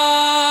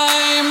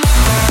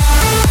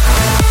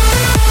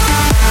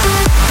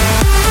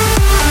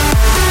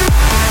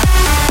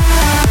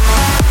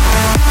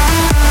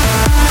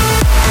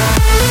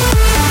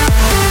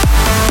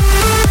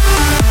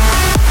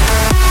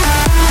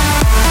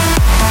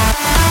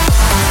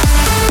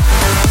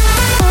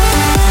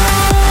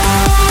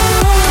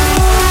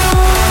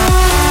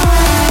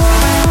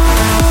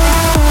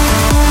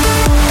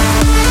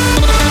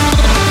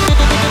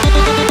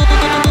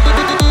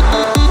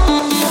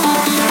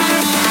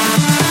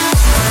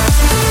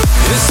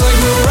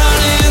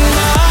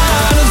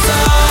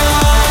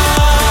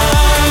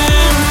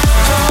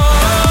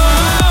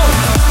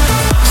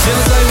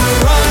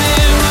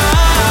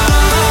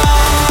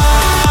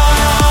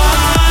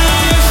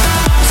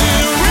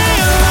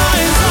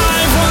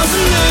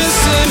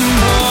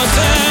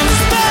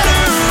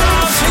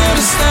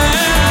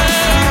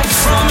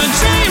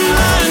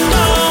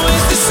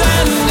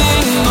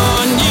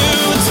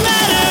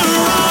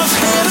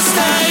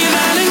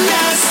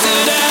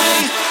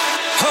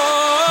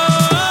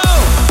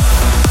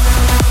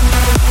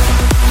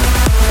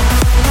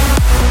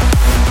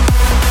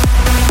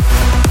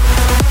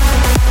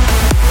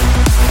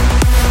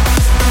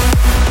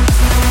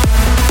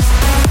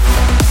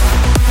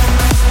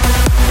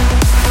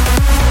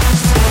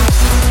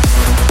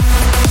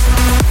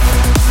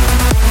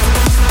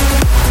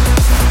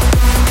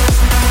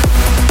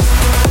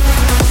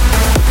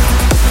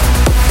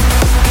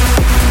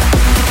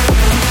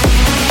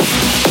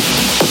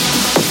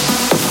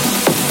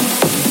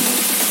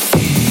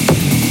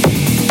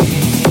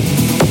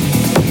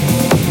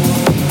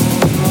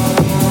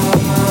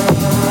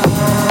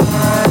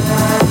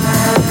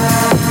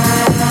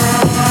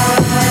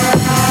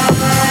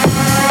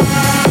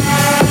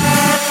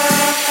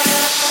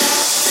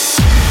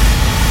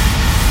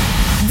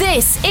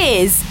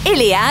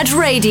 Iliad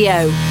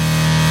Radio.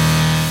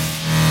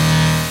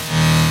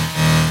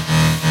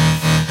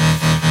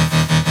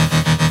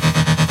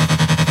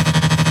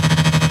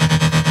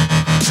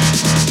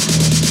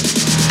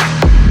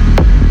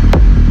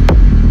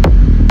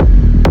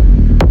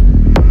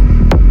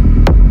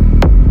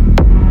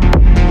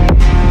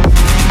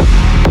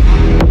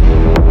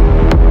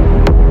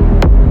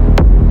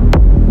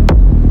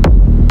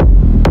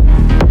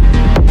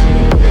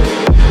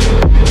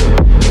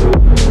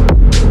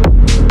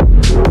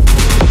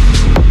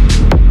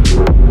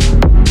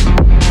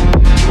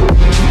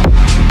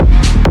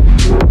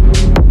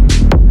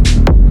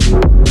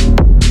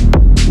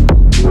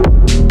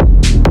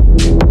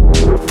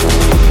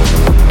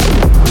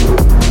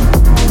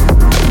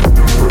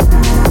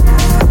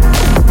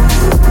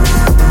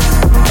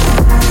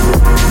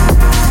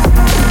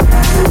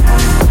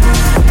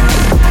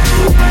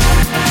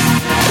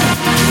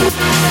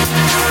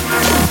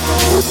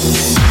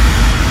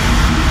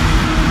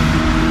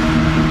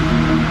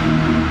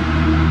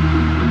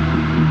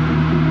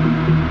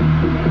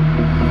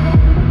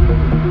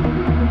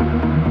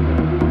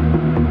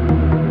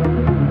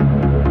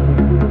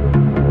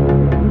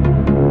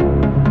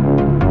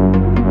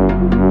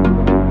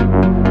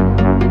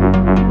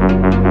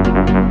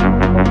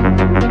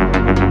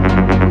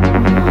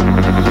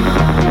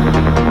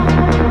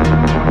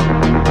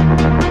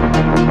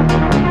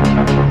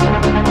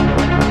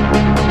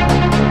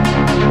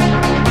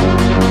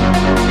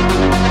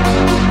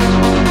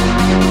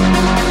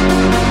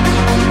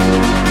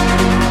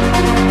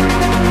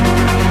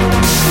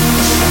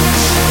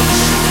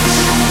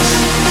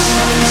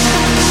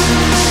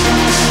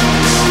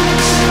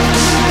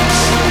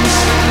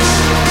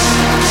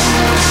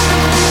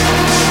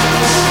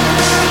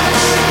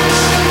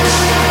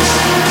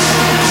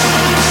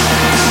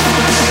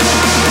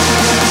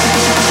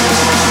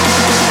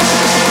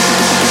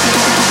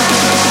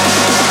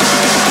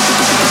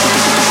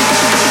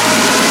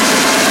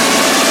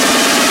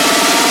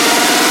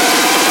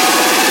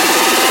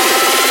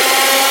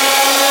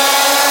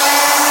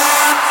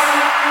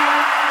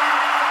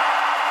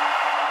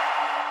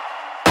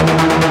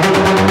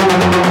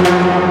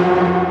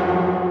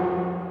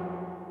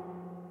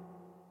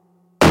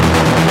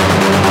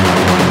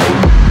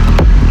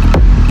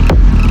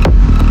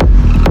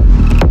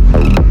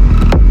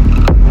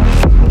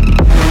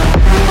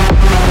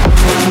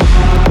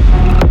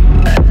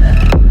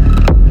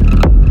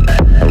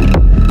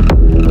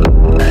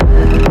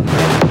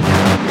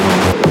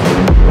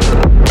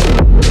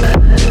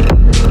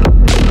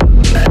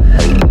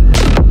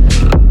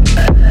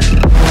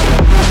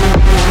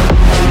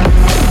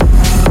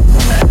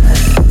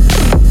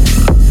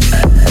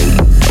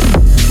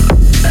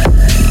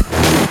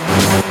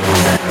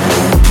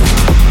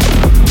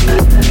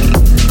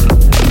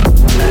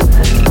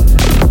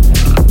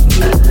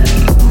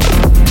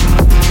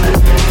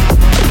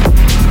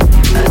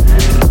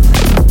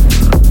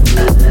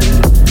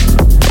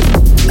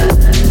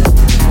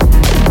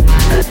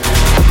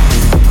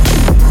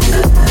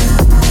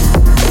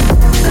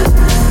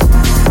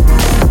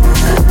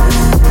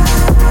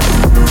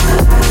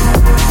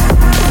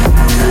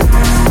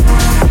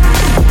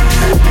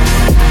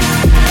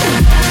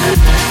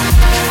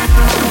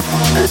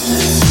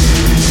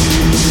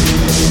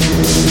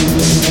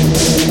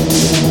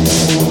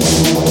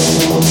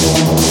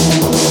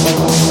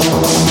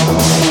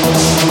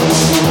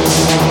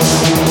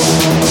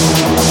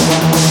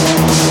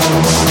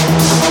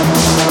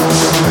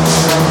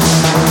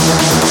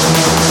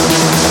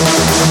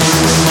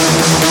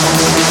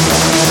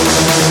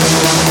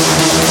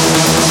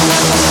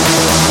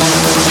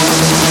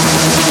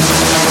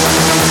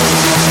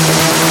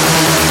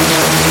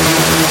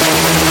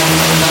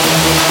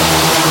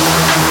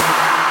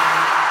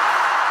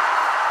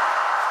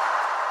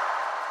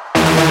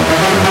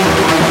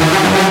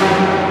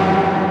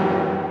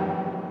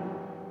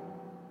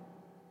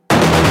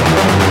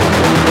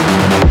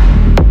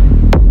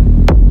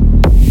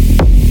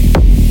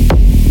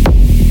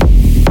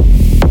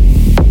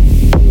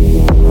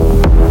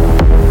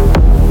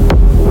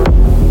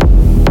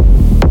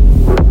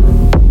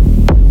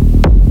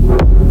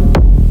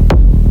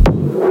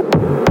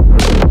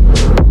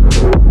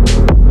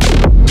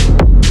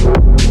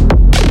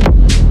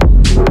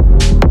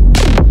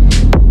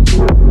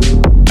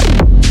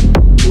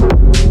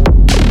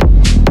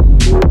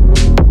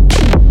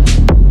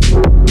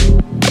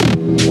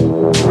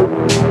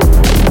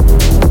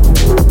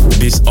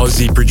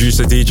 Aussie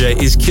producer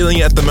DJ is killing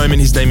it at the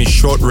moment. His name is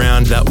Short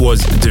Round. That was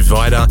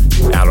Divider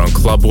out on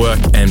Club Work.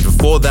 And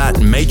before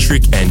that,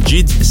 Matrix and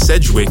Jid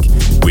Sedgwick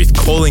with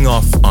Calling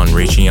Off on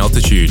Reaching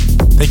Altitude.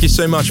 Thank you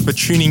so much for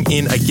tuning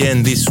in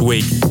again this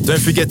week. Don't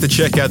forget to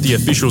check out the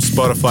official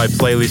Spotify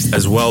playlist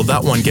as well.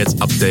 That one gets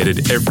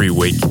updated every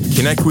week.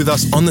 Connect with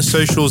us on the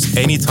socials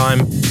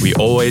anytime. We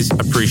always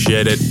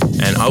appreciate it.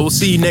 And I will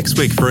see you next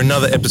week for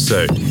another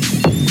episode.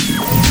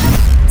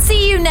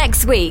 See you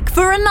next week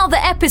for another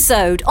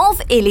episode of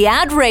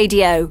Iliad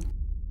Radio.